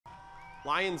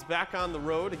Lions back on the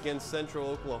road against Central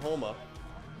Oklahoma.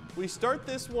 We start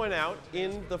this one out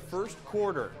in the first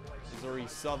quarter. Missouri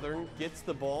Southern gets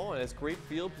the ball and has great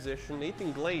field position.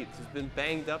 Nathan Glades has been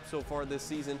banged up so far this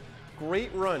season.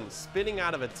 Great run, spinning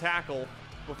out of a tackle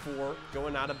before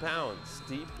going out of bounds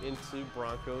deep into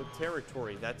Bronco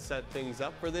territory. That set things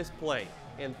up for this play.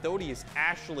 Anthodius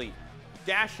Ashley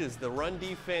gashes the run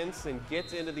defense and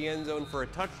gets into the end zone for a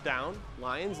touchdown.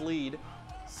 Lions lead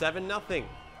 7-0.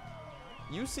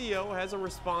 UCO has a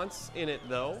response in it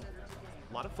though.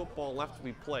 A lot of football left to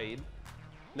be played.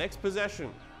 Next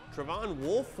possession, Trevon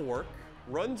Woolfork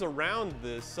runs around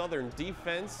the Southern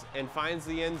defense and finds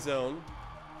the end zone.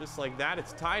 Just like that,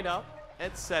 it's tied up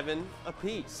at 7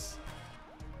 apiece.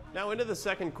 Now into the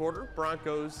second quarter,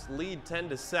 Broncos lead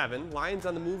 10-7. Lions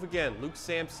on the move again. Luke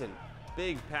Sampson,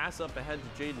 big pass up ahead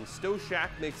to Jaden Stoshak,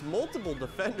 makes multiple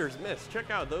defenders miss.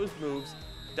 Check out those moves.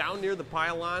 Down near the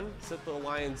pylon, set the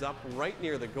Lions up right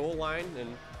near the goal line,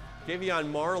 and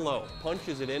Javion Marlowe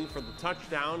punches it in for the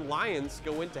touchdown. Lions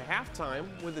go into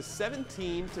halftime with a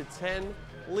 17-10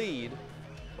 lead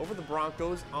over the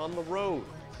Broncos on the road.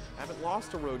 Haven't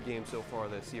lost a road game so far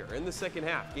this year. In the second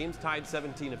half, game's tied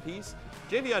 17 apiece.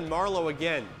 Javion Marlowe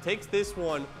again takes this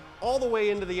one all the way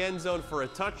into the end zone for a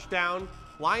touchdown.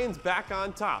 Lions back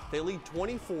on top. They lead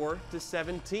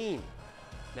 24-17.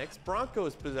 Next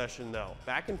Broncos possession though.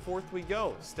 Back and forth we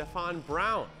go. Stephon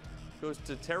Brown goes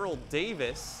to Terrell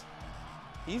Davis.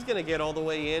 He's going to get all the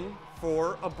way in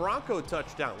for a Bronco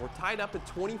touchdown. We're tied up at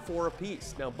 24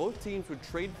 apiece. Now both teams would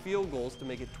trade field goals to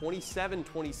make it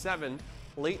 27-27.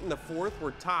 Late in the fourth,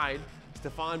 we're tied.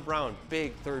 Stephon Brown,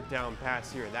 big third down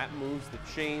pass here. That moves the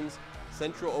chains.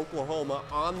 Central Oklahoma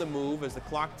on the move as the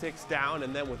clock ticks down,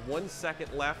 and then with 1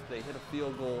 second left, they hit a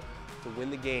field goal to win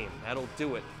the game. That'll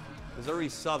do it. Missouri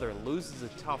Southern loses a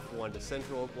tough one to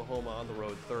Central Oklahoma on the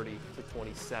road,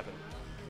 30-27.